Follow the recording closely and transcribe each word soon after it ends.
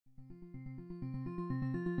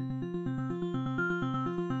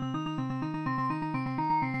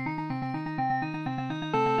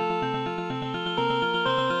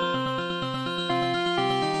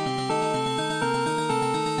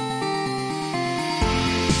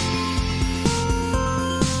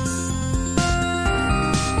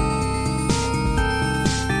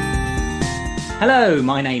Hello,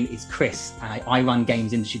 my name is Chris. I run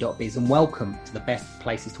GamesIndustry.biz and welcome to the Best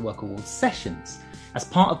Places to Work Awards sessions. As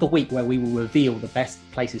part of the week where we will reveal the best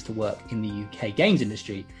places to work in the UK games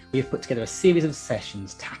industry, we have put together a series of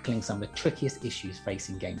sessions tackling some of the trickiest issues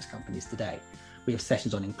facing games companies today. We have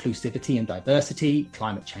sessions on inclusivity and diversity,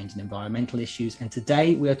 climate change and environmental issues, and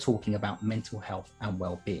today we are talking about mental health and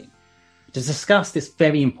well-being. To discuss this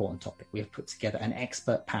very important topic, we have put together an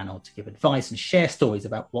expert panel to give advice and share stories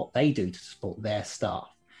about what they do to support their staff.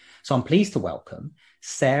 So I'm pleased to welcome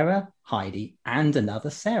Sarah, Heidi, and another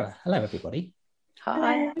Sarah. Hello, everybody.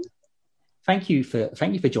 Hi. Thank you for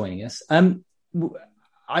joining us. I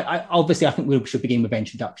think we should begin with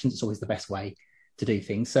introductions. It's always the best way to do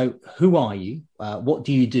things. So who are you? What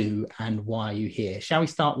do you do? And why are you here? Shall we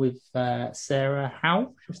start with Sarah Howe?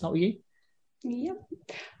 Shall we start with you? Yep.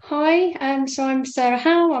 Hi, so I'm Sarah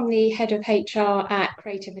Howe. I'm the head of HR at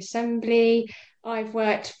Creative Assembly. I've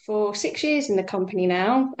worked for 6 years in the company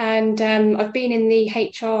now, and I've been in the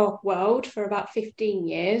HR world for about 15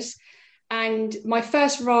 years. And my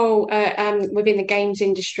first role within the games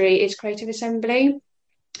industry is Creative Assembly.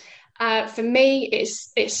 For me,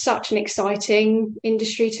 it's such an exciting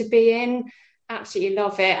industry to be in. Absolutely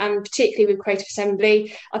love it, and particularly with Creative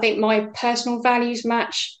Assembly, I think my personal values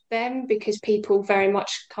match them because people very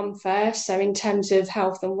much come first. So in terms of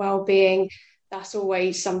health and well-being, that's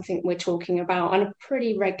always something we're talking about on a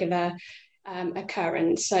pretty regular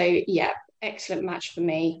occurrence. So yeah, excellent match for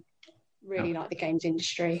me. Really like the games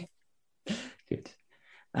industry. Good.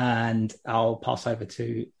 And I'll pass over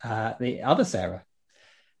to the other Sarah.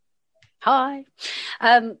 Hi.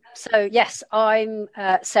 So yes, I'm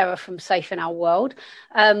Sarah from Safe in Our World.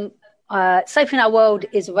 Safe in Our World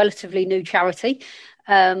is a relatively new charity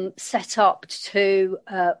set up to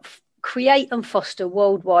create and foster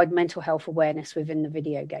worldwide mental health awareness within the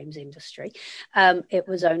video games industry. It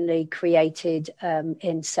was only created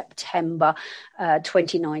in October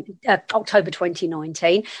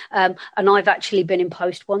 2019, and I've actually been in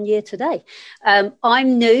post 1 year today.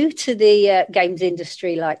 I'm new to the games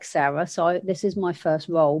industry like Sarah, so this is my first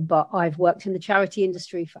role, but I've worked in the charity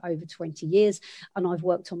industry for over 20 years, and I've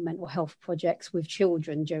worked on mental health projects with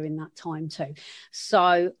children during that time too.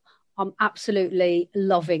 So I'm absolutely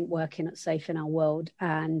loving working at Safe in Our World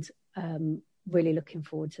and really looking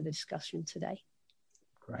forward to the discussion today.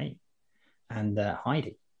 Great. And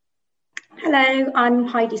Heidi. Hello, I'm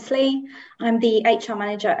Heidi Slee. I'm the HR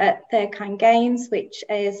manager at Third Kind Games, which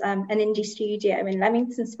is an indie studio in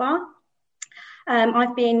Leamington Spa.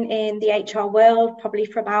 I've been in the HR world probably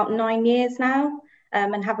for about 9 years now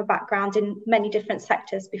and have a background in many different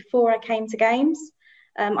sectors before I came to games.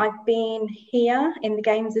 I've been here in the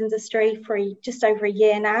games industry for just over a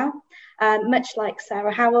year now. Much like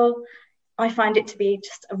Sarah Howell, I find it to be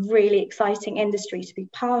just a really exciting industry to be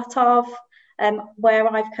part of.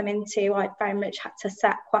 Where I've come into, I very much had to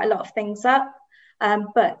set quite a lot of things up.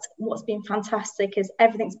 But what's been fantastic is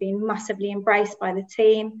everything's been massively embraced by the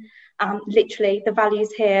team. Literally, the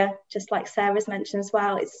values here, just like Sarah's mentioned as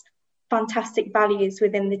well, it's fantastic values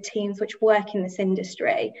within the teams which work in this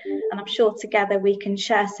industry, and I'm sure together we can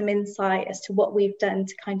share some insight as to what we've done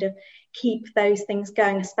to kind of keep those things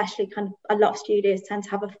going, especially kind of a lot of studios tend to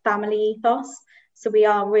have a family ethos, so we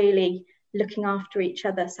are really looking after each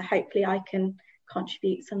other, so hopefully I can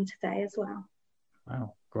contribute some today as well.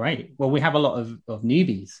 Wow, great. Well, we have a lot of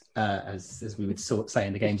newbies, as we would sort of say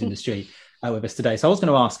in the games industry, with us today. So I was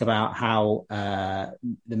going to ask about how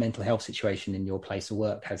the mental health situation in your place of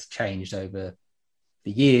work has changed over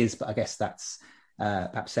the years, but I guess that's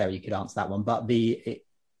perhaps Sarah, you could answer that one. But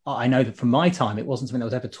I know that from my time, it wasn't something that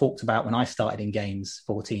was ever talked about when I started in games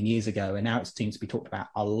 14 years ago, and now it seems to be talked about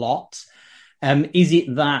a lot. Is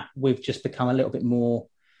it that we've just become a little bit more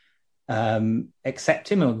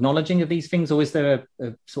accepting or acknowledging of these things, or is there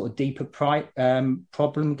a sort of deeper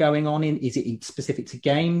problem going on? Is it specific to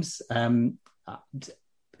games? I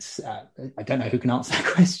don't know who can answer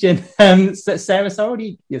that question. So Sarah,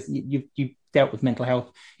 you've dealt with mental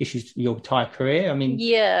health issues your entire career. I mean,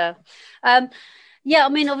 yeah. I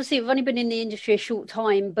mean, obviously, I've only been in the industry a short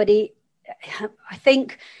time, but I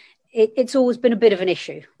think it's always been a bit of an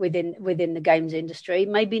issue within the games industry.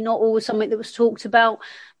 Maybe not always something that was talked about,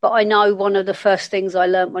 but I know one of the first things I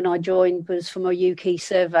learned when I joined was from a UK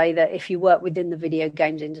survey that if you work within the video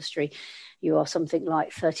games industry, you are something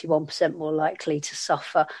like 31% more likely to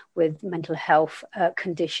suffer with mental health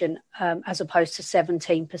condition as opposed to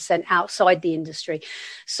 17% outside the industry.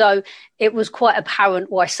 So it was quite apparent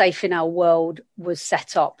why Safe in Our World was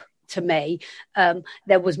set up to me.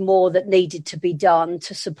 There was more that needed to be done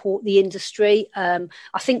to support the industry. I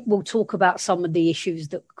think we'll talk about some of the issues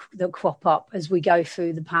that crop up as we go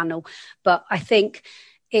through the panel, but I think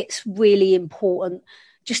it's really important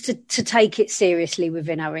just to take it seriously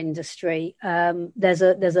within our industry. There's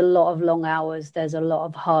a lot of long hours, there's a lot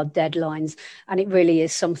of hard deadlines, and it really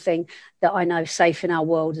is something that I know Safe in Our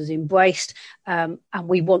World has embraced, and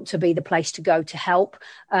we want to be the place to go to help.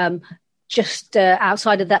 Just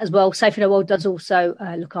outside of that as well, Safe in Our World does also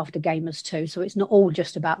look after gamers too, so it's not all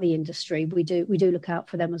just about the industry. We do look out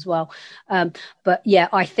for them as well. But yeah,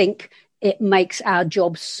 I think it makes our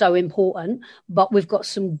job so important, but we've got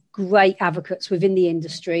some great advocates within the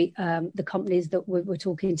industry. The companies that we're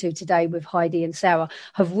talking to today with Heidi and Sarah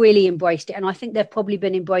have really embraced it. And I think they've probably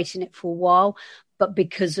been embracing it for a while, but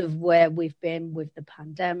because of where we've been with the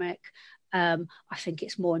pandemic, I think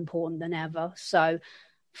it's more important than ever. So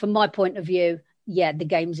from my point of view, yeah, the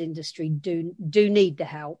games industry do need the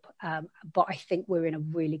help, but I think we're in a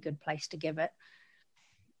really good place to give it.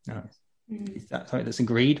 Nice. Is that something that's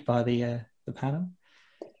agreed by the panel?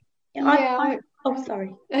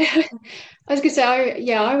 Sorry. I was going to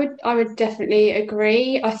say, I would definitely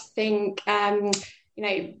agree. I think, prior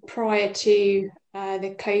to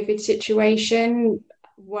the COVID situation,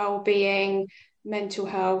 well-being, mental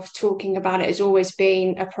health, talking about it has always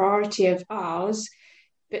been a priority of ours.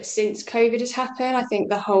 But since COVID has happened, I think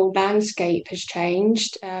the whole landscape has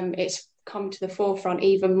changed. It's come to the forefront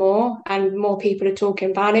even more, and more people are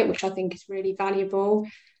talking about it, which I think is really valuable. I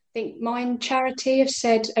think Mind Charity have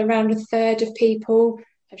said around a third of people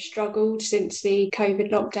have struggled since the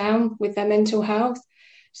COVID lockdown with their mental health.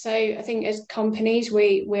 So I think as companies,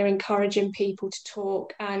 we're encouraging people to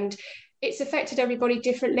talk, and it's affected everybody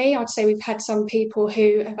differently. I'd say we've had some people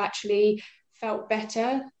who have actually felt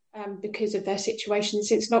better because of their situation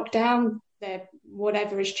since lockdown.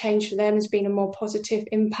 Whatever has changed for them has been a more positive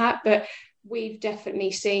impact, but we've definitely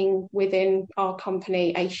seen within our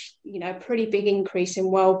company a pretty big increase in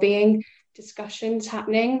well-being discussions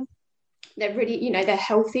happening. They're really, they're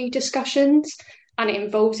healthy discussions, and it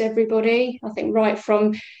involves everybody. I think right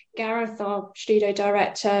from Gareth, our studio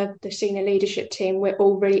director, the senior leadership team, we're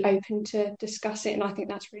all really open to discuss it, and I think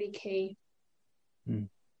that's really key.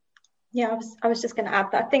 Yeah, I was just going to add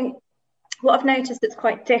that I think what I've noticed that's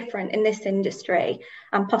quite different in this industry,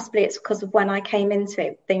 and possibly it's because of when I came into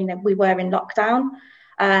it, we were in lockdown,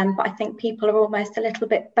 but I think people are almost a little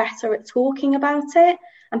bit better at talking about it,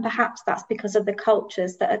 and perhaps that's because of the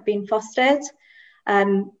cultures that have been fostered.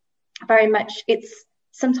 Very much,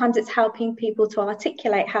 sometimes it's helping people to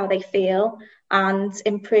articulate how they feel and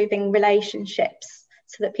improving relationships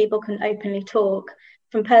so that people can openly talk.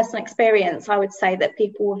 From personal experience, I would say that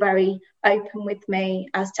people were very open with me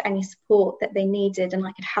as to any support that they needed, and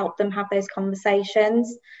I could help them have those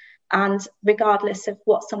conversations. And regardless of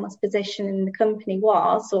what someone's position in the company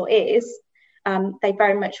was or is, they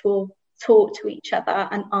very much will talk to each other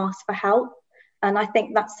and ask for help. And I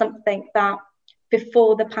think that's something that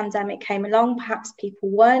before the pandemic came along, perhaps people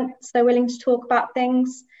weren't so willing to talk about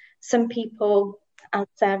things. Some people, as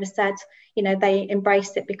Sarah said, they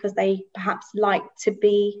embraced it because they perhaps like to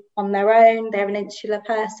be on their own. They're an insular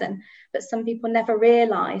person. But some people never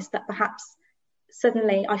realised that perhaps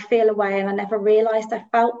suddenly I feel away and I never realised I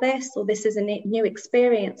felt this, or this is a new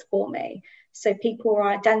experience for me. So people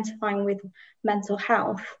are identifying with mental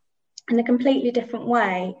health in a completely different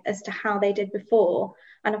way as to how they did before.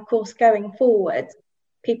 And of course, going forward,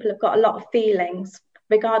 people have got a lot of feelings,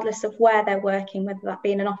 regardless of where they're working, whether that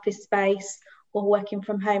be in an office space or working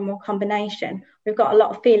from home or combination. We've got a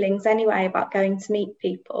lot of feelings anyway about going to meet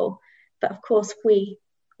people. But of course, we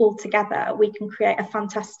all together, we can create a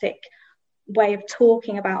fantastic way of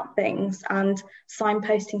talking about things and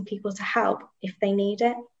signposting people to help if they need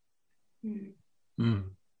it.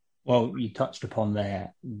 Well, you touched upon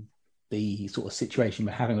there the sort of situation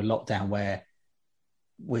we're having with lockdown, where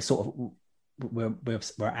we're sort of we're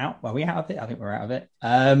out. Are we out of it? I think we're out of it.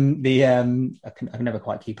 I can never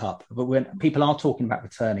quite keep up. But when people are talking about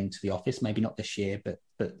returning to the office, maybe not this year,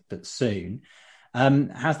 but soon,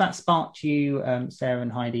 has that sparked you, Sarah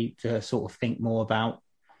and Heidi, to sort of think more about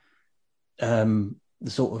the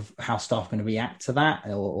sort of how staff are going to react to that,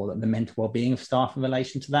 or the mental well-being of staff in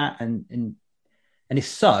relation to that, and if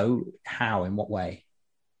so, how, in what way?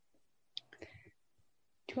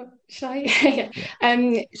 Shall I?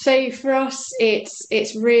 Yeah. So for us,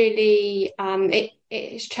 it's really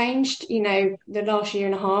it's changed. The last year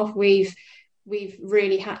and a half, we've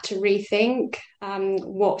really had to rethink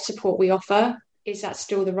what support we offer. Is that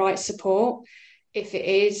still the right support? If it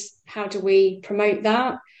is, how do we promote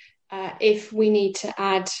that? If we need to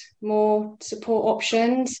add more support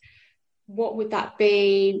options, what would that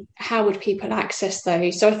be? How would people access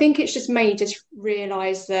those? So I think it's just made us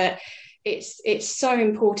realise that it's so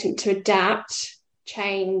important to adapt,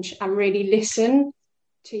 change, and really listen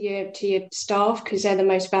to your staff, because they're the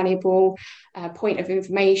most valuable point of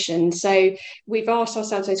information. So we've asked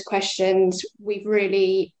ourselves those questions. We've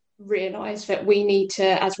really realised that we need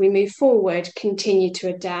to, as we move forward, continue to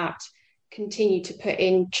adapt, continue to put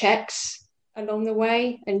in checks along the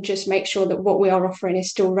way, and just make sure that what we are offering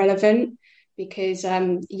is still relevant, because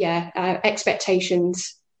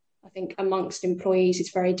expectations, I think, amongst employees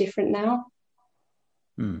is very different now.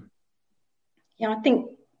 Yeah, I think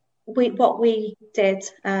what we did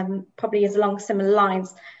probably is along similar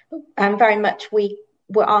lines. Very much we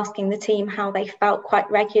were asking the team how they felt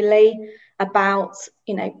quite regularly about,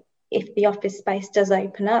 if the office space does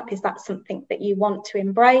open up, is that something that you want to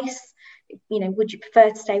embrace? Would you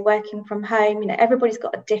prefer to stay working from home? Everybody's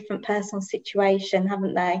got a different personal situation,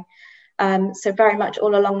 haven't they? So very much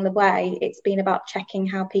all along the way, it's been about checking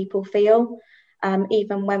how people feel.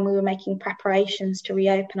 Even when we were making preparations to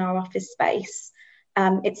reopen our office space,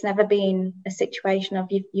 it's never been a situation of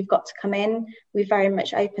you've got to come in. We very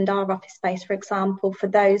much opened our office space, for example, for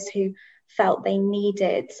those who felt they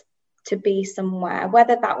needed to be somewhere,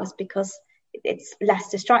 whether that was because it's less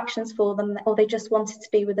distractions for them or they just wanted to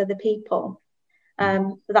be with other people.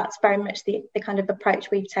 So that's very much the kind of approach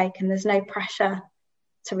we've taken. There's no pressure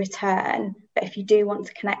to return, but if you do want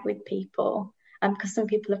to connect with people, because some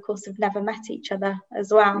people, of course, have never met each other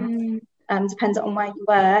as well, depends on where you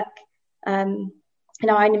work.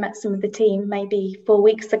 I only met some of the team maybe 4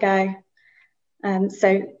 weeks ago.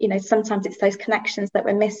 So, sometimes it's those connections that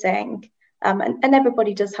we're missing. And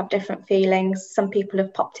everybody does have different feelings. Some people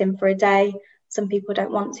have popped in for a day. Some people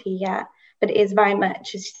don't want to yet. But it is very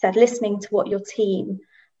much, as you said, listening to what your team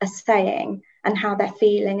are saying and how they're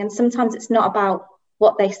feeling. And sometimes it's not about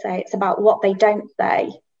what they say. It's about what they don't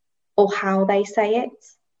say or how they say it.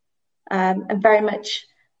 And very much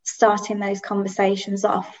starting those conversations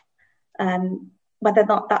off, whether or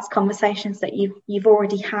not that's conversations that you've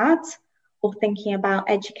already had, or thinking about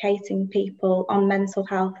educating people on mental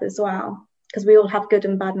health as well, because we all have good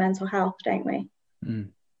and bad mental health, don't we?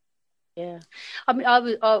 Yeah, I mean,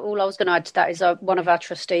 all I was going to add to that is one of our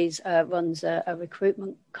trustees runs a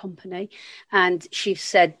recruitment company, and she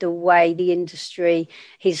said the way the industry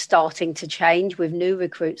is starting to change with new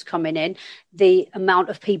recruits coming in, the amount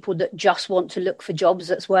of people that just want to look for jobs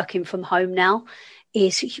that's working from home now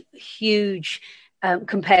is huge.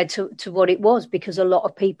 Compared to what it was, because a lot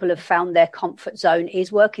of people have found their comfort zone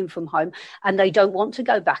is working from home and they don't want to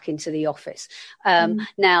go back into the office.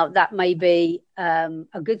 Now, that may be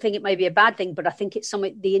a good thing, it may be a bad thing, but I think it's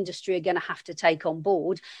something the industry are going to have to take on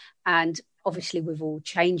board. And obviously, we've all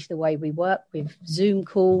changed the way we work with Zoom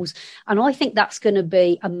calls. And I think that's going to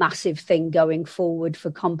be a massive thing going forward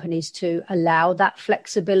for companies to allow that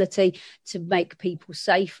flexibility to make people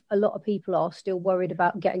safe. A lot of people are still worried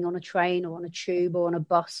about getting on a train or on a tube or on a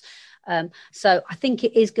bus. So I think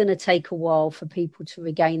it is going to take a while for people to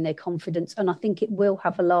regain their confidence. And I think it will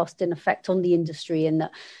have a lasting effect on the industry, in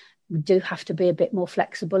that we do have to be a bit more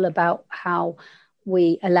flexible about how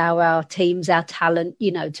we allow our teams, our talent,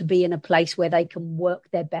 to be in a place where they can work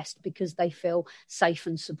their best because they feel safe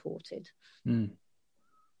and supported.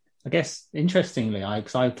 I guess, interestingly, I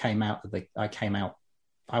went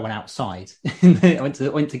outside. I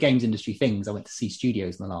went to games industry things. I went to see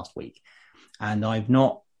studios in the last week, and I've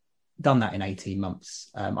not done that in 18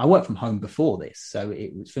 months. I worked from home before this, so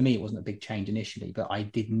for me, it wasn't a big change initially, but I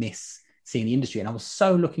did miss seeing the industry, and I was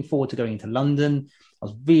so looking forward to going into London. I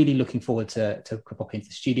was really looking forward to pop into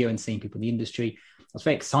the studio and seeing people in the industry. I was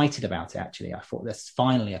very excited about it, actually. I thought,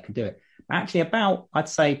 finally I can do it. Actually, about, I'd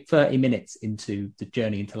say, 30 minutes into the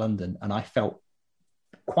journey into London, and I felt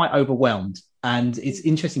quite overwhelmed. And it's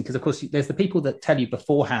interesting because, of course, there's the people that tell you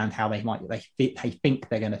beforehand how they think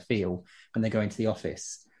they're going to feel when they go into the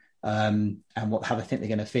office, and how they think they're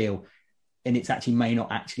going to feel. And it's actually may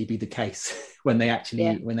not actually be the case when they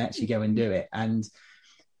actually go and do it. And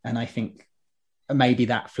I think maybe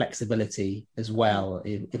that flexibility as well,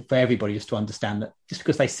 for everybody, just to understand that just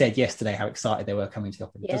because they said yesterday how excited they were coming to the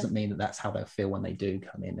office, it doesn't mean that that's how they'll feel when they do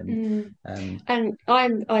come in. And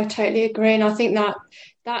I totally agree. And I think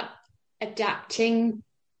that adapting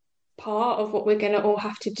part of what we're going to all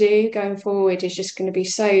have to do going forward is just going to be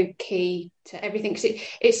so key to everything, because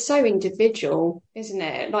it's so individual, isn't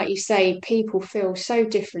it? Like you say, people feel so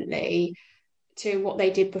differently to what they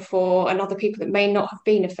did before, and other people that may not have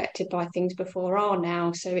been affected by things before are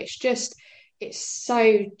now. So it's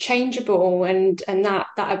so changeable, and that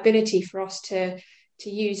ability for us to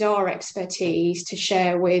use our expertise to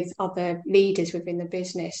share with other leaders within the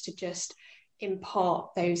business to just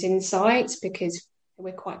impart those insights, because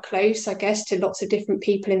we're quite close, I guess, to lots of different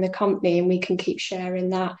people in the company, and we can keep sharing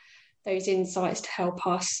those insights to help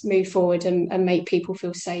us move forward and make people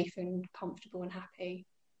feel safe and comfortable and happy.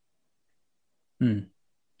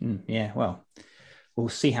 Yeah, well, we'll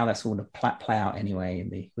see how that's all to play out anyway,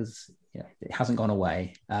 because it hasn't gone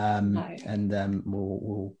away. No. And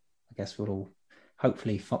we'll I guess we'll all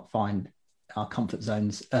hopefully find our comfort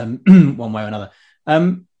zones one way or another.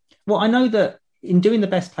 Well, I know that in doing the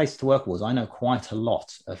Best Place to Work Awards, I know quite a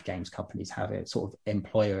lot of games companies have it sort of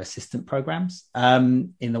employer assistant programs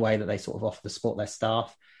in the way that they sort of offer to support their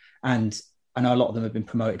staff. And I know a lot of them have been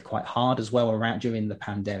promoted quite hard as well around during the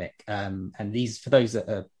pandemic. And these, for those that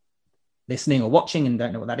are listening or watching and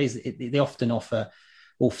don't know what that is, they often offer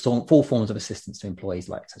all forms of assistance to employees,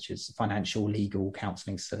 such as financial, legal,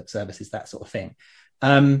 counselling services, that sort of thing.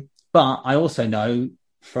 But I also know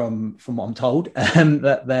from what I'm told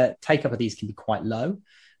that the take up of these can be quite low,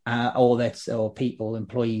 or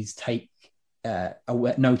employees take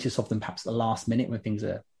notice of them perhaps at the last minute when things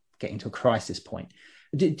are getting to a crisis point.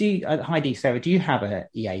 Heidi, Sarah, do you have an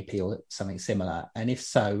EAP or something similar? And if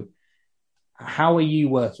so, how are you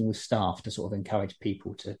working with staff to sort of encourage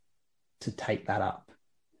people to take that up?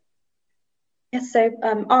 Yes, so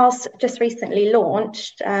ours just recently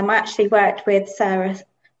launched. I actually worked with Sarah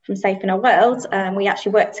from Safe in Our World. We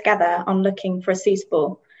actually worked together on looking for a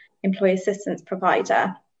suitable employee assistance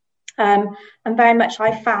provider. And very much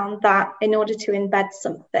I found that in order to embed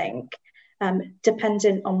something,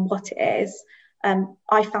 dependent on what it is,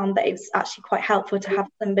 I found that it's actually quite helpful to have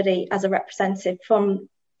somebody as a representative from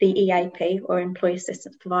the EAP or employee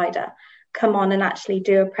assistance provider come on and actually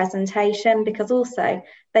do a presentation, because also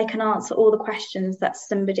they can answer all the questions that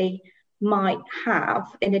somebody might have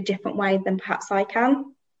in a different way than perhaps I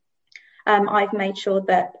can. I've made sure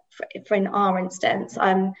that for in our instance,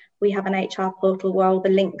 we have an HR portal where all the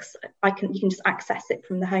links, you can just access it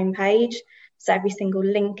from the homepage. So every single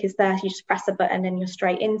link is there. You just press a button and you're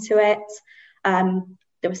straight into it.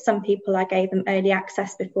 There were some people I gave them early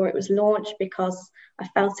access before it was launched because I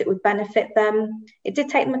felt it would benefit them. It did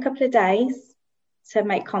take them a couple of days to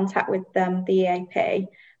make contact with the EAP,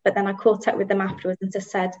 but then I caught up with them afterwards and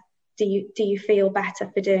just said, do you feel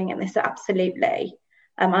better for doing it? And they said, absolutely.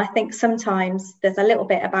 I think sometimes there's a little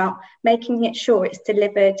bit about making it sure it's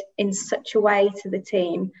delivered in such a way to the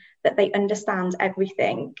team that they understand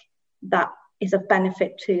everything that is of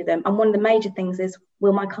benefit to them. And one of the major things is,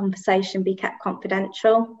 will my conversation be kept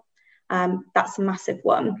confidential? That's a massive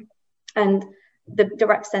one. And the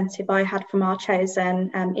representative I had from our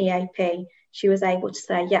chosen EAP, she was able to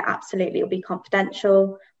say, yeah, absolutely, it'll be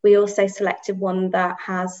confidential. We also selected one that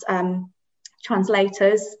has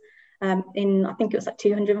translators in, I think it was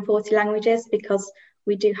 240 languages, because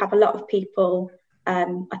we do have a lot of people,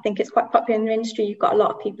 I think it's quite popular in the industry, you've got a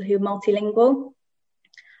lot of people who are multilingual.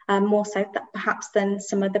 More so perhaps than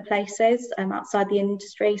some other places outside the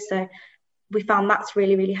industry. So we found that's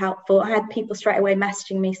really, really helpful. I had people straight away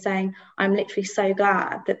messaging me saying, I'm literally so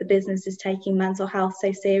glad that the business is taking mental health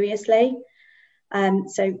so seriously.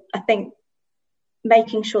 So I think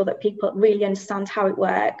making sure that people really understand how it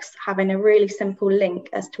works, having a really simple link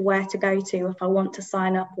as to where to go to if I want to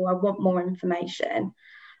sign up or I want more information.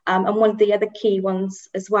 And one of the other key ones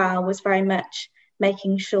as well was very much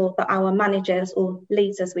making sure that our managers, or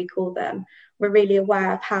leads as we call them, were really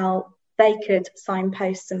aware of how they could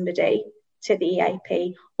signpost somebody to the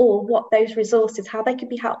EAP, or what those resources, how they could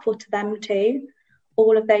be helpful to them too.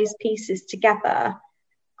 All of those pieces together,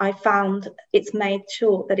 I found it's made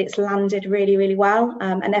sure that it's landed really, really well,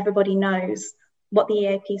 and everybody knows what the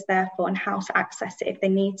EAP is there for and how to access it if they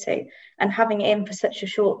need to. And having it in for such a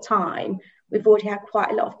short time, we've already had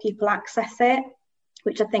quite a lot of people access it,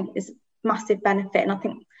 which I think is massive benefit. And I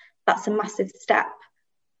think that's a massive step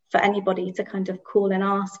for anybody to kind of call and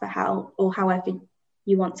ask for help, or however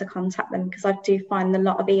you want to contact them, because I do find a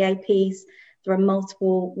lot of EAPs, there are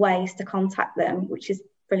multiple ways to contact them, which is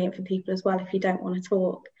brilliant for people as well if you don't want to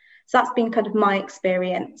talk. So that's been kind of my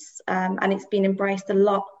experience, and it's been embraced a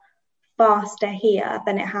lot faster here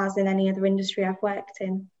than it has in any other industry I've worked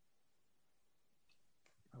in.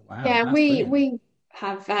 Wow, yeah, we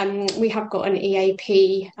have got an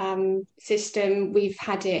EAP system. We've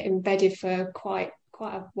had it embedded for quite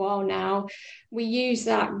a while now. We use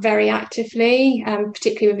that very actively,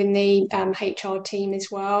 particularly within the HR team as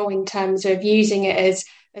well, in terms of using it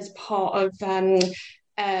as part of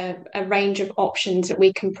a range of options that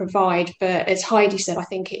we can provide. But as Heidi said, I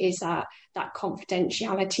think it is that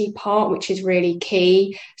confidentiality part which is really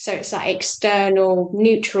key. So it's that external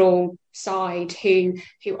neutral side who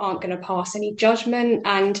aren't going to pass any judgment.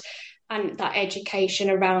 And and that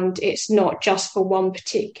education around it's not just for one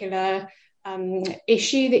particular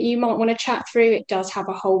issue that you might want to chat through. It does have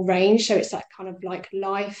a whole range, so it's that kind of like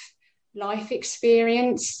life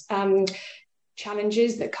experience,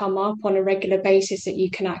 challenges that come up on a regular basis that you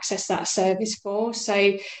can access that service for.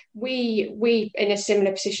 So we in a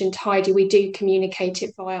similar position to Heidi, we do communicate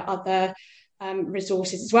it via other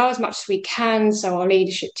resources as well as much as we can. So our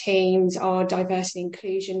leadership teams, our diversity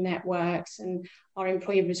inclusion networks, and our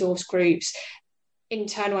employee resource groups,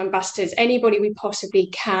 internal ambassadors, anybody we possibly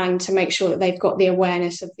can, to make sure that they've got the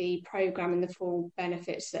awareness of the programme and the full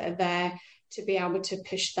benefits that are there, to be able to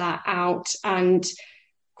push that out. And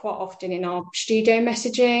quite often in our studio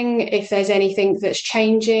messaging, if there's anything that's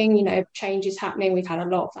changing, change is happening, we've had a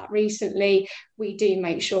lot of that recently, we do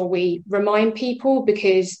make sure we remind people,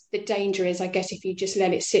 because the danger is, I guess, if you just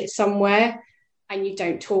let it sit somewhere and you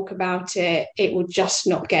don't talk about it, it will just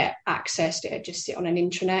not get accessed. It'll just sit on an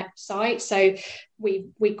intranet site. So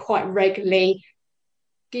we quite regularly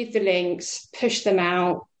give the links, push them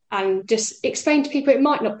out, and just explain to people it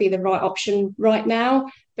might not be the right option right now,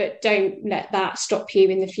 but don't let that stop you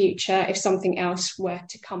in the future. If something else were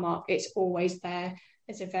to come up, it's always there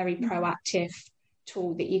as a very proactive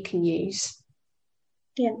tool that you can use.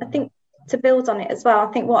 Yeah, I think to build on it as well,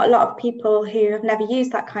 I think what a lot of people who have never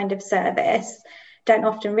used that kind of service don't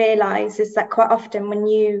often realise is that quite often when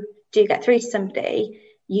you do get through to somebody,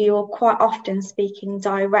 you're quite often speaking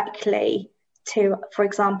directly to, for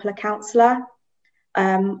example, a counsellor,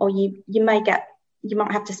 or you might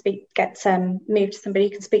have to get moved to somebody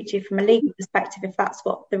who can speak to you from a legal perspective if that's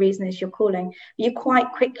what the reason is you're calling. But you're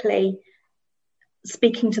quite quickly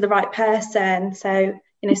speaking to the right person. So,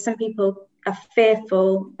 some people are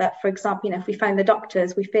fearful that, for example, if we phone the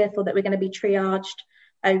doctors, we're fearful that we're going to be triaged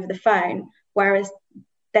over the phone, whereas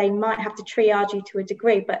they might have to triage you to a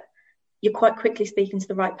degree, but you're quite quickly speaking to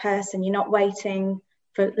the right person. You're not waiting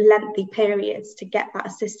for lengthy periods to get that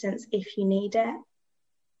assistance if you need it.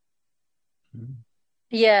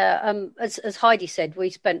 Yeah, as Heidi said, we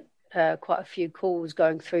spent quite a few calls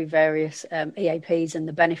going through various EAPs and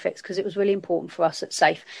the benefits, because it was really important for us at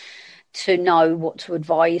SAFE to know what to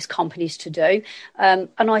advise companies to do. And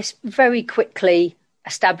I very quickly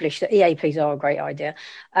established that EAPs are a great idea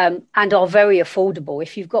and are very affordable.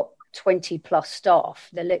 If you've got 20 plus staff,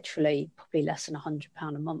 they're literally probably less than £100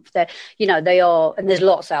 a month. They are, and there's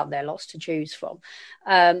lots out there, lots to choose from.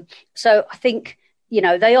 So I think,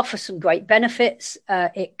 they offer some great benefits.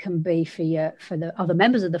 It can be for the other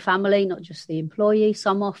members of the family, not just the employee.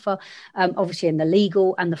 Some offer, obviously, in the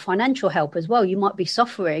legal and the financial help as well. You might be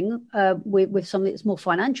suffering with something that's more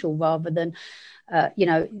financial rather than,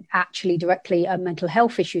 actually directly a mental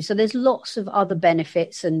health issue. So there's lots of other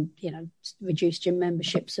benefits and, reduced gym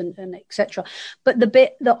memberships and et cetera. But the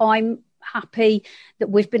bit that I'm happy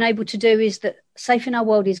that we've been able to do is that Safe in Our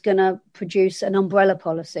World is going to produce an umbrella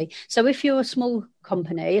policy. So if you're a small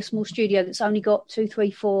company, a small studio that's only got 2,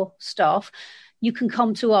 3, 4 staff, you can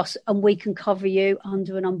come to us and we can cover you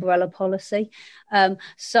under an umbrella policy.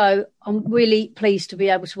 So I'm really pleased to be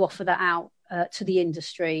able to offer that out to the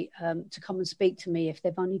industry, to come and speak to me if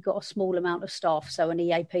they've only got a small amount of staff, so an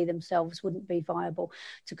EAP themselves wouldn't be viable,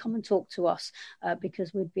 to come and talk to us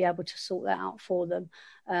because we'd be able to sort that out for them.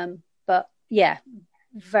 But yeah,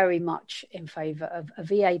 very much in favour of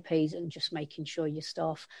EAPs and just making sure your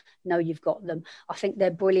staff know you've got them. I think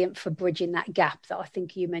they're brilliant for bridging that gap that I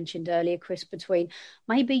think you mentioned earlier, Chris, between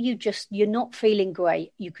maybe you're not feeling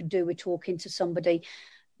great, you could do with talking to somebody,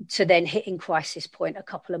 to then hitting crisis point a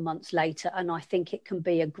couple of months later. And I think it can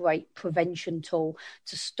be a great prevention tool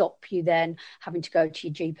to stop you then having to go to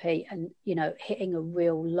your GP and, hitting a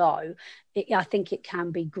real low. I think it can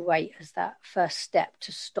be great as that first step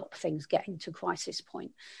to stop things getting to crisis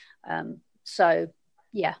point. So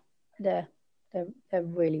yeah, they're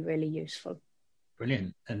really, really useful.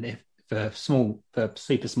 Brilliant. And if for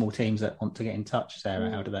super small teams that want to get in touch, Sarah,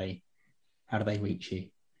 how do they reach you?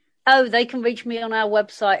 Oh, they can reach me on our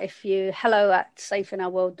website. If you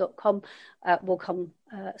hello@safeinourworld.com, will come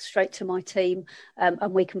straight to my team,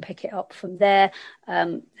 and we can pick it up from there.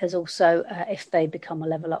 There's also, if they become a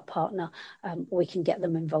Level Up partner, we can get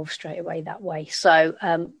them involved straight away that way. So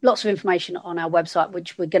lots of information on our website,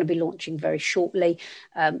 which we're going to be launching very shortly,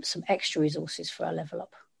 some extra resources for our Level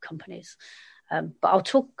Up companies. But I'll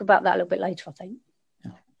talk about that a little bit later, I think.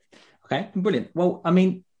 Okay, brilliant. Well, I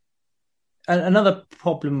mean, another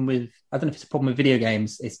problem with, I don't know if it's a problem with video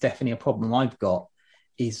games, it's definitely a problem I've got,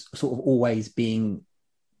 is sort of always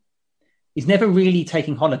is never really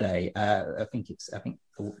taking holiday. I think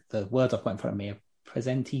the words I've got in front of me are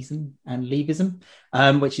presenteeism and leavism,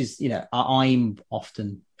 which is, I'm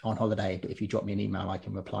often on holiday, but if you drop me an email, I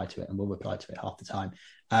can reply to it, and we'll reply to it half the time.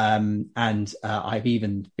 And I've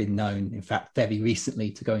even been known, in fact, very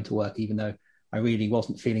recently, to go into work even though I really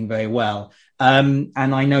wasn't feeling very well. And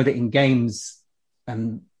I know that in games,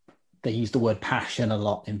 they use the word passion a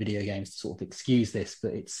lot in video games to sort of excuse this,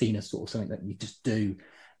 but it's seen as sort of something that you just do.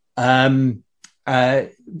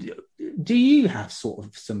 Do you have sort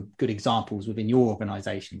of some good examples within your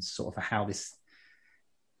organisations, sort of how this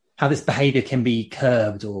behaviour can be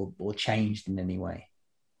curbed or changed in any way?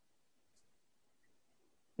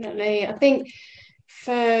 Definitely. I think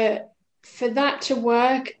for that to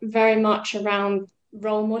work, very much around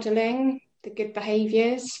role modelling the good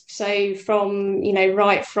behaviours. So from,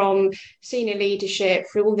 right from senior leadership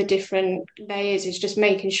through all the different layers, is just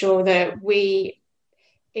making sure that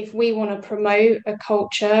if we want to promote a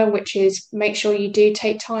culture, which is make sure you do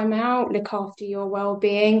take time out, look after your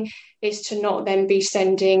well-being, is to not then be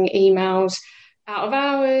sending emails out of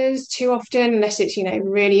hours too often, unless it's,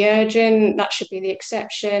 really urgent. That should be the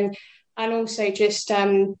exception. And also just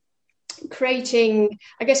creating,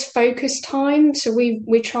 I guess, focus time. So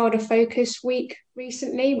we tried a focus week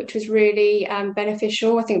recently, which was really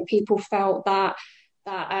beneficial. I think people felt that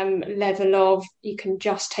level of, you can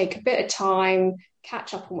just take a bit of time,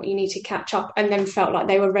 catch up on what you need to catch up, and then felt like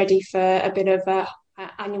they were ready for a bit of a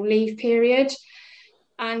annual leave period.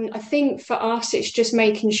 And I think for us, it's just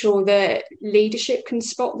making sure that leadership can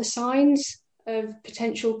spot the signs of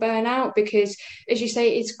potential burnout, because, as you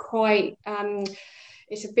say, it's quite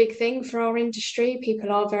it's a big thing for our industry.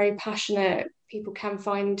 People are very passionate. People can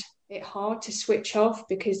find it hard to switch off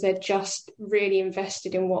because they're just really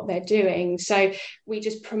invested in what they're doing. So we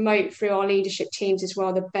just promote through our leadership teams as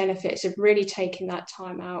well the benefits of really taking that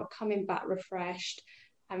time out, coming back refreshed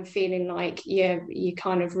and feeling like you're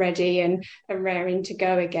kind of ready and raring to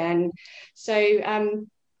go again. So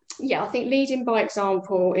I think leading by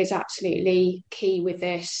example is absolutely key with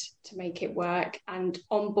this to make it work, and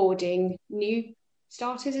onboarding new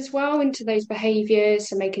starters as well into those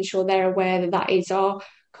behaviours, and making sure they're aware that is our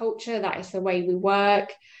culture, that is the way we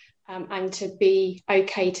work, and to be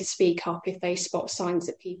okay to speak up if they spot signs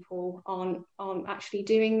that people aren't actually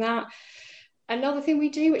doing that. Another thing we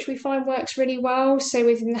do, which we find works really well, so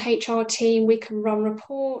within the HR team, we can run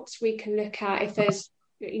reports, we can look at if there's,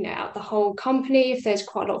 at the whole company, if there's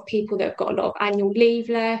quite a lot of people that have got a lot of annual leave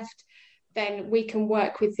left, then we can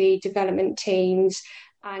work with the development teams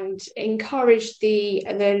and encourage the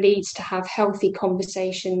leads to have healthy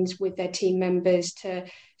conversations with their team members to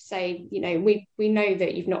say, we know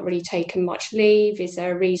that you've not really taken much leave. Is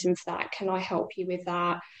there a reason for that? Can I help you with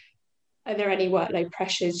that? Are there any workload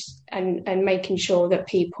pressures? And making sure that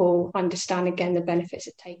people understand, again, the benefits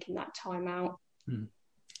of taking that time out.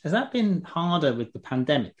 Has that been harder with the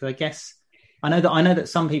pandemic? Because I guess I know that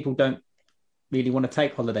some people don't really want to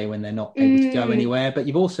take holiday when they're not able to go anywhere, but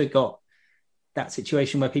you've also got that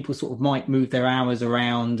situation where people sort of might move their hours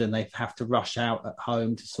around and they have to rush out at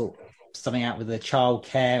home to sort something out with their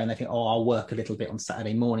childcare, and they think, I'll work a little bit on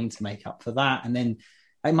Saturday morning to make up for that. And then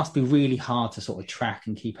it must be really hard to sort of track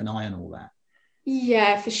and keep an eye on all that.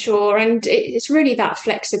 Yeah, for sure. And it's really that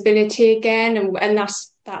flexibility again. And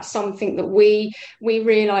that's something that we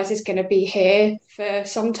realise is going to be here for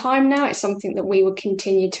some time now. It's something that we will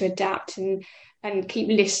continue to adapt and keep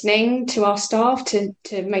listening to our staff to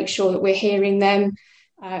make sure that we're hearing them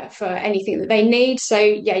for anything that they need. So,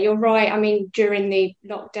 yeah, you're right. I mean, during the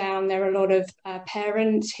lockdown, there are a lot of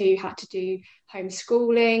parents who had to do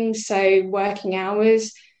homeschooling. So working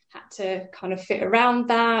hours had to kind of fit around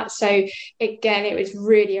that. So, again, it was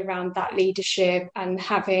really around that leadership and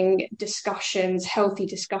having discussions, healthy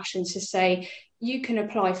discussions, to say, you can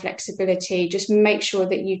apply flexibility. Just make sure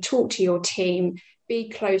that you talk to your team, be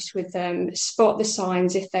close with them, spot the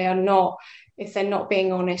signs if they're not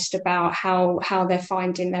being honest about how they're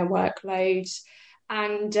finding their workloads.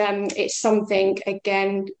 And it's something,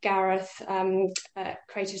 again, Gareth at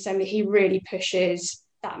Creative Assembly, he really pushes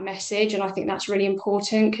that message, and I think that's really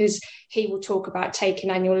important, because he will talk about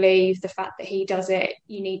taking annual leave, the fact that he does it,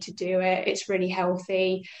 you need to do it, it's really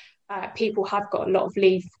healthy. People have got a lot of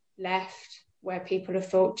leave left where people have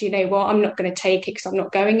thought, do you know what, I'm not going to take it because I'm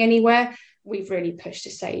not going anywhere. We've really pushed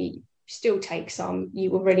to say, still take some,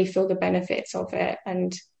 you will really feel the benefits of it.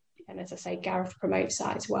 And as I say, Gareth promotes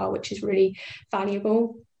that as well, which is really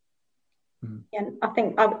valuable. Yeah, I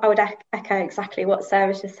think I would echo exactly what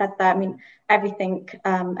Sarah just said there. I mean, everything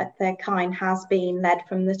at Third Kind has been led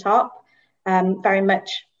from the top, very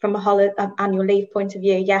much from a annual leave point of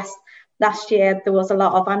view. Yes, last year there was a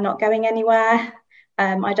lot of, I'm not going anywhere,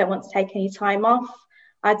 I don't want to take any time off.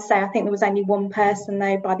 I'd say I think there was only one person,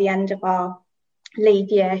 though, by the end of our leave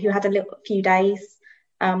year who had a few days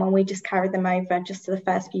and we just carry them over just to the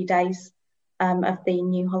first few days of the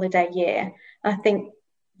new holiday year. And I think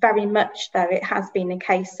very much, though, it has been a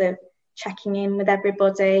case of checking in with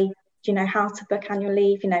everybody. Do you know how to book annual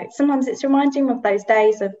leave? You know, sometimes it's reminding them of those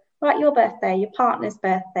days of, right, your birthday, your partner's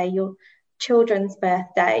birthday, your children's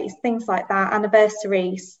birthdays, things like that,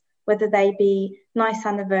 anniversaries, whether they be nice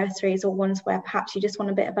anniversaries or ones where perhaps you just want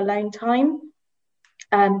a bit of alone time.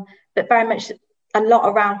 But very much a lot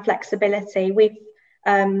around flexibility. We've,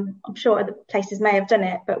 I'm sure other places may have done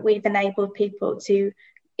it, but we've enabled people to,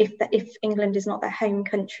 if England is not their home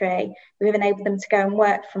country, we've enabled them to go and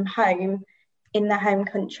work from home in their home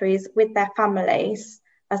countries with their families,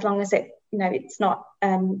 as long as it's not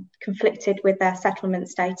conflicted with their settlement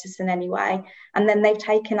status in any way. And then they've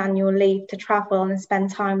taken annual leave to travel and spend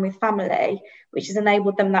time with family, which has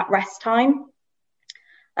enabled them that rest time.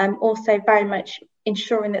 Also very much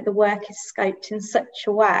ensuring that the work is scoped in such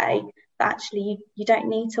a way that actually you don't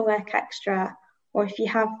need to work extra, or if you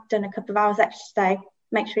have done a couple of hours extra today,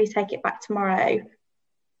 make sure you take it back tomorrow.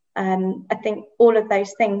 I think all of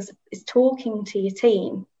those things is talking to your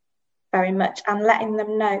team very much and letting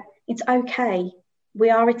them know it's okay. We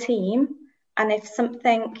are a team, and if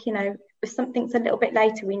something's a little bit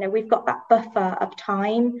later, we know we've got that buffer of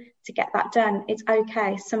time to get that done. It's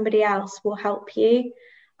okay. Somebody else will help you.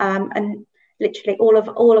 And literally all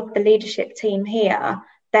of the leadership team here,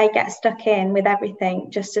 they get stuck in with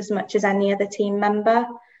everything just as much as any other team member.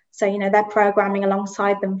 So, they're programming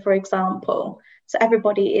alongside them, for example. So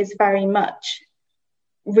everybody is very much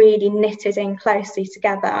really knitted in closely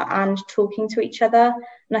together and talking to each other.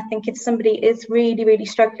 And I think if somebody is really, really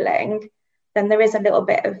struggling, then there is a little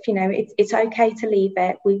bit of, it's okay to leave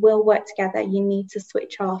it. We will work together. You need to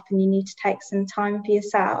switch off and you need to take some time for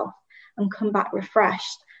yourself and come back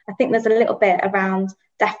refreshed. I think there's a little bit around,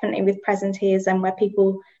 definitely with presenteeism, where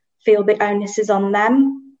people feel the onus is on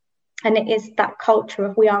them. And it is that culture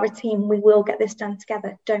of, we are a team, we will get this done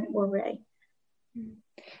together, don't worry.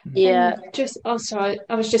 Yeah. I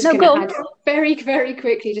was just going to add very, very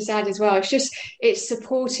quickly, just add as well. It's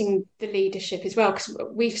supporting the leadership as well, because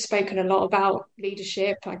we've spoken a lot about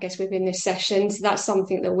leadership, I guess, within this session. So that's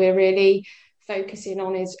something that we're really focusing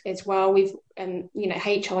on as well. We've,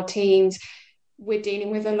 HR teams, we're dealing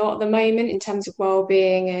with a lot at the moment in terms of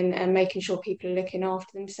well-being and making sure people are looking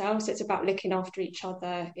after themselves. It's about looking after each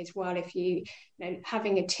other as well. If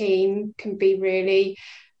having a team can be really,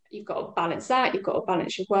 you've got to balance that, you've got to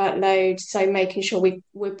balance your workload. So making sure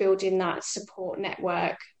we're building that support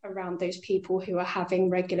network around those people who are having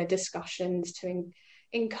regular discussions to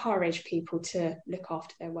encourage people to look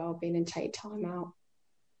after their well-being and take time out.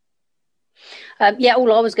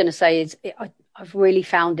 All I was going to say is I've really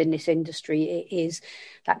found in this industry it is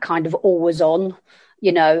that kind of always on.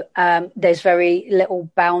 There's very little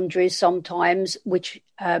boundaries sometimes which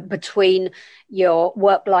between your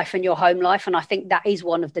work life and your home life, and I think that is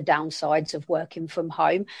one of the downsides of working from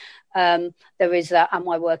home. There is that, am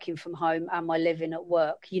I working from home? Am I living at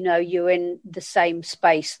work? You're in the same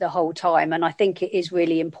space the whole time, and I think it is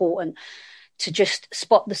really important to just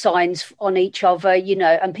spot the signs on each other,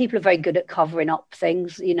 and people are very good at covering up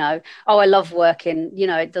things, oh, I love working,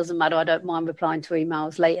 it doesn't matter, I don't mind replying to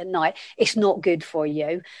emails late at night. It's not good for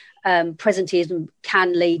you. Presenteeism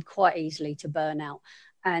can lead quite easily to burnout.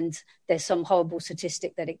 And there's some horrible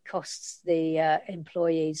statistic that it costs the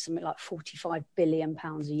employees something like £45 billion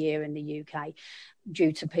a year in the UK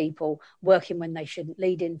due to people working when they shouldn't,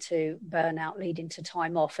 leading to burnout, leading to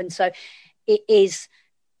time off. And so it is...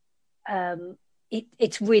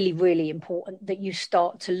 it's really, really important that you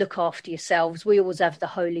start to look after yourselves. We always have the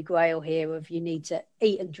holy grail here of you need to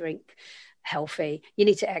eat and drink healthy, you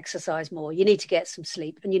need to exercise more, you need to get some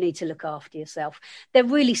sleep, and you need to look after yourself. They're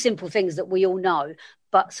really simple things that we all know,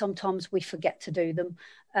 but sometimes we forget to do them.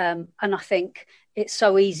 And I think it's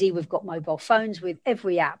so easy. We've got mobile phones with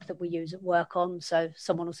every app that we use at work on. So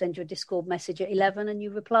someone will send you a Discord message at 11 and you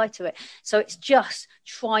reply to it. So it's just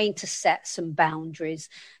trying to set some boundaries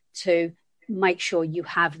to make sure you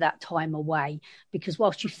have that time away, because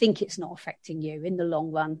whilst you think it's not affecting you, in the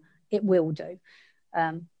long run it will do.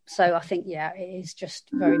 So I think it is just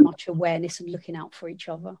very much awareness and looking out for each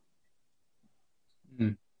other.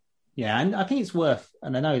 And I think it's worth,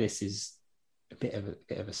 and I know this is a bit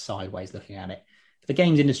of a sideways looking at it, the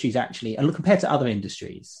games industry is actually, and compared to other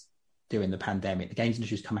industries during the pandemic, the games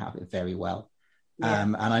industry has come out of it very well.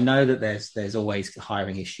 And I know that there's always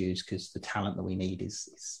hiring issues because the talent that we need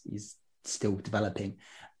is still developing.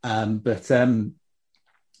 But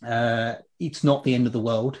it's not the end of the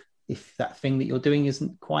world if that thing that you're doing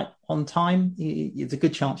isn't quite on time. It's a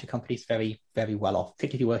good chance your company's very, very well off,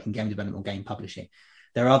 particularly if you work in game development or game publishing.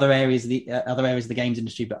 There are other areas of the games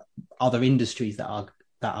industry, but other industries that are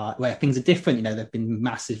where things are different. You know, there've been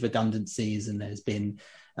massive redundancies, and there's been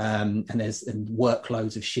and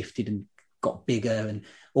workloads have shifted and got bigger, and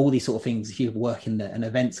all these sort of things. If you work in an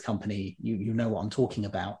events company, you know what I'm talking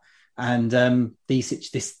about. And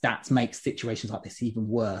that makes situations like this even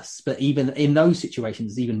worse. But even in those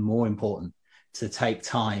situations, it's even more important to take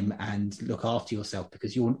time and look after yourself,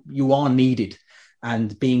 because you are needed.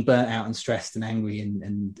 And being burnt out and stressed and angry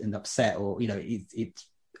and upset, or that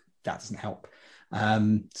doesn't help.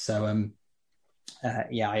 Yeah,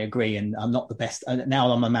 I agree. And I'm not the best.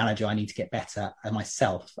 Now I'm a manager, I need to get better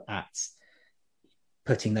myself at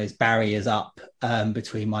putting those barriers up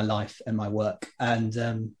between my life and my work.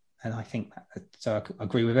 And I think so. I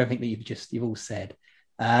agree with everything that you've all said.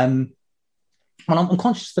 Well, I'm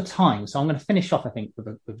conscious of the time, so I'm going to finish off, I think, with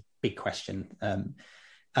a big question.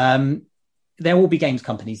 There will be games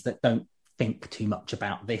companies that don't think too much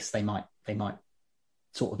about this. They might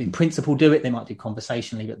sort of in principle do it. They might do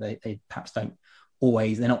conversationally, but they perhaps don't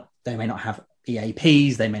always. They may not have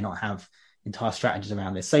EAPs. They may not have entire strategies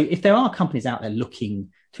around this. So if there are companies out there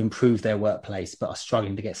looking to improve their workplace but are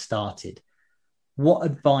struggling to get started, what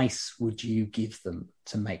advice would you give them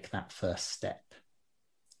to make that first step?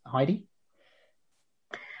 Heidi?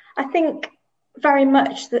 I think very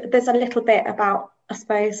much that there's a little bit about, I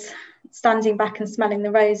suppose, standing back and smelling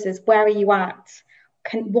the roses. Where are you at?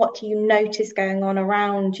 What do you notice going on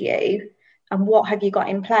around you? And what have you got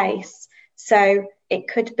in place? So it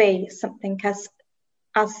could be something as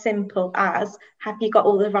simple as, have you got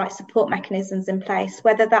all the right support mechanisms in place?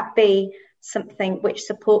 Whether that be something which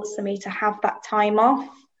supports me to have that time off,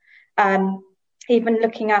 even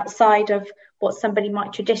looking outside of what somebody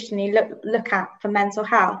might traditionally look at for mental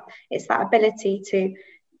health, it's that ability to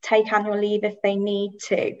take annual leave if they need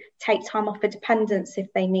to, take time off for dependents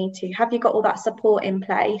if they need to. Have you got all that support in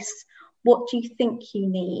place? What do you think you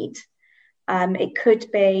need? It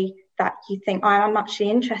could be that you think, I'm actually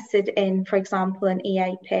interested in, for example, an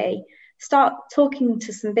EAP. Start talking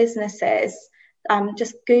to some businesses,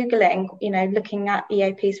 just Googling, looking at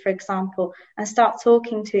EAPs, for example, and start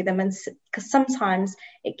talking to them. And because sometimes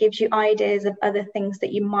it gives you ideas of other things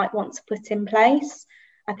that you might want to put in place.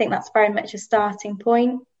 I think that's very much a starting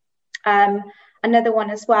point. Another one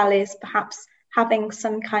as well is perhaps having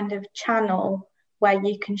some kind of channel where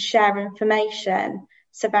you can share information.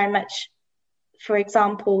 So very much, for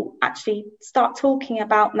example, actually start talking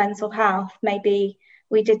about mental health. Maybe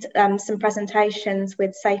we did some presentations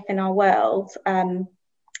with Safe in Our World and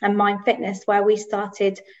Mind Fitness, where we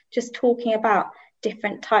started just talking about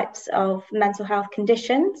different types of mental health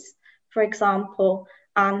conditions, for example,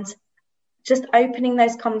 and just opening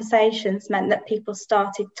those conversations meant that people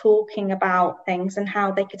started talking about things and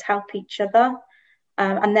how they could help each other.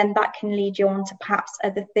 And then that can lead you on to perhaps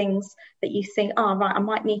other things that you think, right, I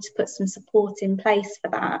might need to put some support in place for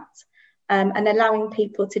that. And allowing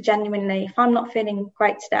people to genuinely, if I'm not feeling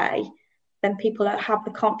great today, then people have the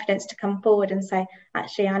confidence to come forward and say,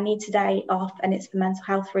 actually, I need today off and it's for mental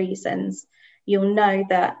health reasons. You'll know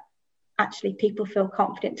that actually people feel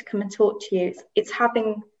confident to come and talk to you. It's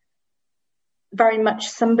having very much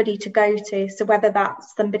somebody to go to. So whether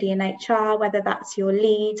that's somebody in HR, whether that's your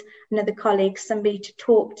lead, another colleague, somebody to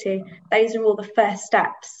talk to, those are all the first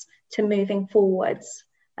steps to moving forwards,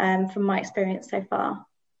 from my experience so far.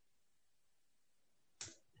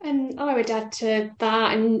 And I would add to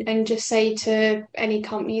that and just say to any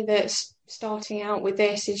company that's starting out with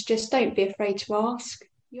this is just don't be afraid to ask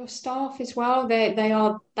your staff as well. They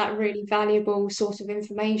are that really valuable source of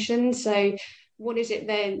information. So what is it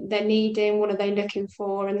they're needing? What are they looking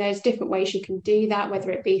for? And there's different ways you can do that, whether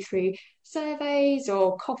it be through surveys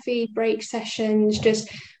or coffee break sessions, just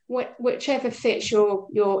whichever fits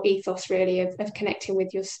your ethos really of connecting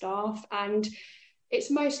with your staff. And it's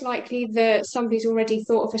most likely that somebody's already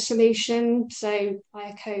thought of a solution. So I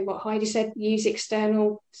echo what Heidi said, use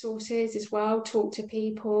external sources as well, talk to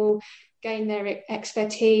people, gain their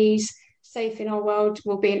expertise. Safe in Our World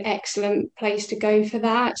will be an excellent place to go for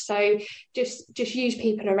that. So just use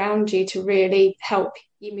people around you to really help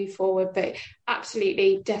you move forward. But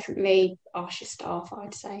absolutely, definitely ask your staff,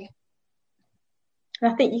 I'd say.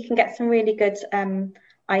 And I think you can get some really good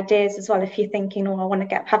ideas as well if you're thinking, I want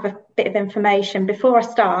to have a bit of information before I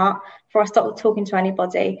start talking to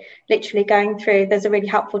anybody. Literally going through, there's a really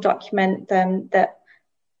helpful document that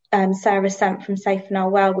Sarah sent from Safe in Our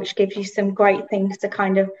World, which gives you some great things to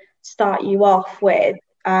kind of start you off with.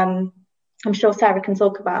 I'm sure Sarah can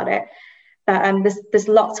talk about it, but there's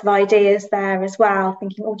lots of ideas there as well,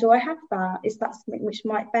 thinking, do I have that? Is that something which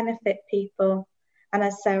might benefit people? And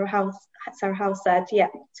as Sarah Howell said,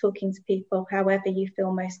 talking to people however you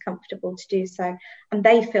feel most comfortable to do so, and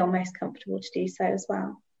they feel most comfortable to do so as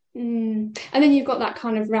well. And then you've got that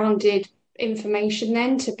kind of rounded information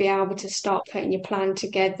then to be able to start putting your plan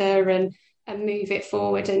together and move it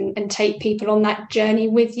forward and take people on that journey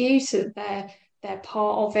with you, so that they're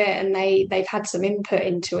part of it and they've had some input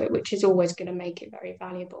into it, which is always going to make it very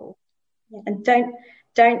valuable. And don't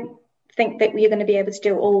think that you're going to be able to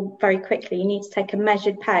do it all very quickly. You need to take a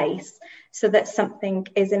measured pace so that something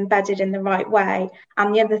is embedded in the right way.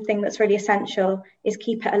 And the other thing that's really essential is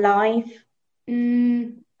keep it alive.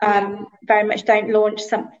 Very much don't launch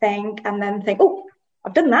something and then think, oh,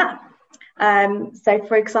 I've done that. So,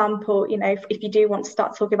 for example, if you do want to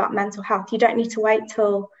start talking about mental health, you don't need to wait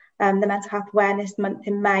till the Mental Health Awareness Month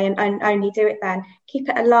in May and only do it then. Keep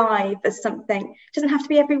it alive as something. It doesn't have to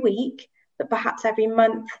be every week, but perhaps every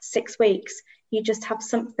month, 6 weeks, you just have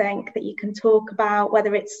something that you can talk about,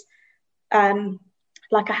 whether it's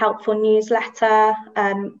like a helpful newsletter,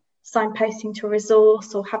 signposting to a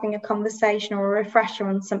resource, or having a conversation or a refresher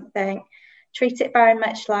on something. Treat it very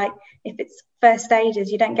much like if it's first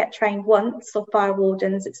aiders, you don't get trained once, or fire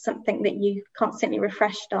wardens, it's something that you constantly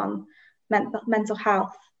refreshed on. Mental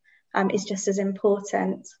health is just as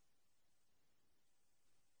important.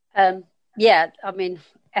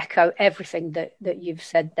 Echo everything that you've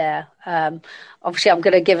said there. Obviously, I'm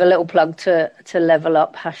going to give a little plug to Level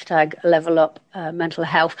Up, #LevelUp Mental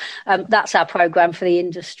Health. That's our programme for the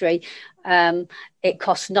industry. It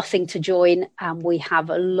costs nothing to join, and we have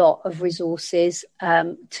a lot of resources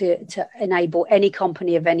to enable any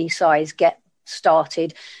company of any size get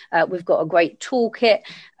started. We've got a great toolkit.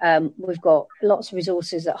 We've got lots of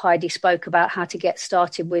resources that Heidi spoke about, how to get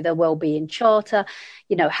started with a wellbeing charter,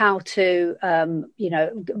 how to,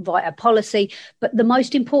 write a policy. But the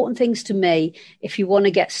most important things to me, if you want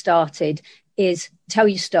to get started, is tell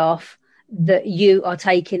your staff that you are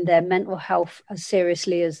taking their mental health as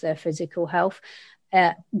seriously as their physical health.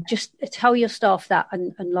 Just tell your staff that,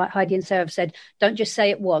 and like Heidi and Sarah have said, don't just say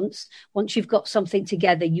it once. Once you've got something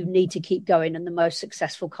together, you need to keep going, and the most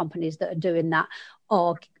successful companies that are doing that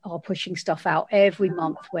are pushing stuff out every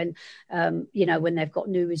month when when they've got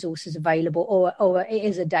new resources available, or it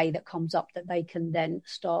is a day that comes up that they can then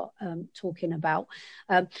start talking about.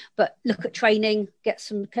 But look at training, get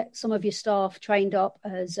some of your staff trained up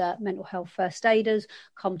as mental health first aiders.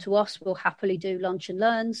 Come to us, we'll happily do lunch and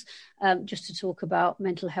learns just to talk about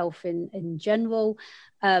mental health in general.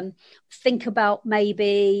 Think about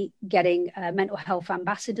maybe getting mental health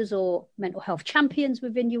ambassadors or mental health champions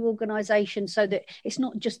within your organisation, so that it's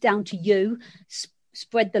not just down to you.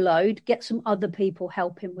 Spread the load, get some other people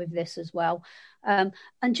helping with this as well. And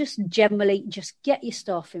just generally, just get your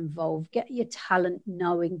staff involved, get your talent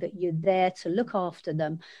knowing that you're there to look after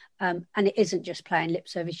them. And it isn't just playing lip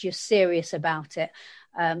service, you're serious about it.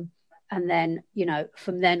 And then,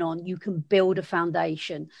 from then on, you can build a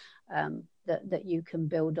foundation that you can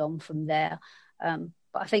build on from there.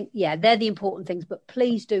 But I think, they're the important things. But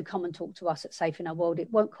please do come and talk to us at Safe in Our World.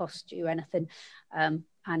 It won't cost you anything.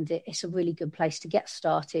 And it's a really good place to get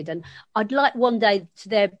started. And I'd like one day for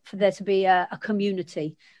there to be a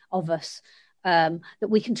community of us that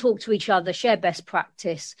we can talk to each other, share best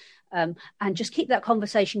practice, and just keep that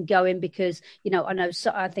conversation going. Because,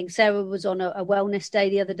 I think Sarah was on a wellness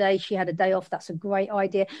day the other day. She had a day off. That's a great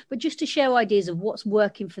idea. But just to share ideas of what's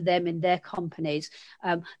working for them in their companies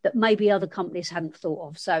that maybe other companies hadn't thought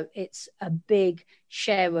of. So it's a big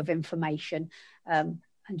share of information.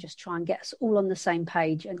 And just try and get us all on the same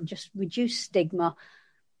page and just reduce stigma,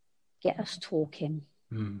 get us talking.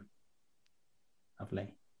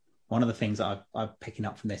 Lovely. One of the things that I'm picking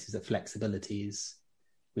up from this is that flexibility is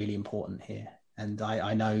really important here. And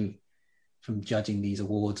I know from judging these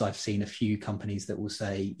awards, I've seen a few companies that will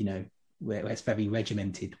say, where it's very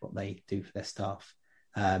regimented what they do for their staff.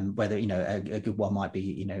 Whether, a good one might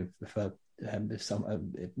be, for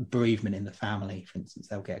some bereavement in the family, for instance,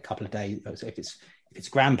 they'll get a couple of days. So if it's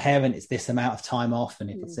grandparent, it's this amount of time off, and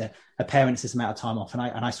if it's a parent, it's this amount of time off. And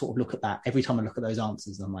I sort of look at that every time I look at those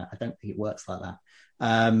answers, and I'm like, I don't think it works like that.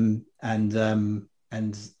 And I think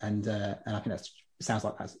that sounds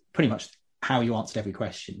like that's pretty much how you answered every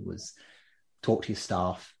question, was talk to your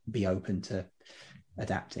staff, be open to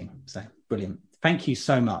adapting. So brilliant. Thank you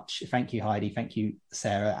so much. Thank you, Heidi. Thank you,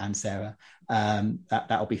 Sarah and Sarah.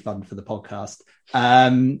 That'll be fun for the podcast.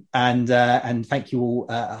 And thank you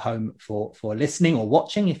all at home for listening or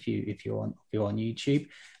watching if you're on YouTube.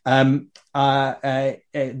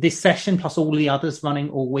 This session plus all the others running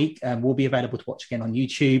all week will be available to watch again on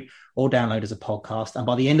YouTube or download as a podcast. And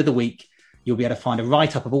by the end of the week, you'll be able to find a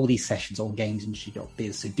write-up of all these sessions on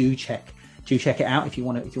gamesindustry.biz. So do check it out if you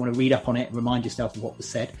want to read up on it, remind yourself of what was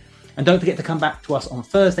said. And don't forget to come back to us on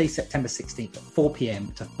Thursday, September 16th at 4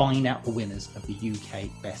 p.m. to find out the winners of the UK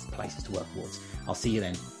Best Places to Work Awards. I'll see you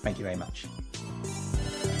then. Thank you very much.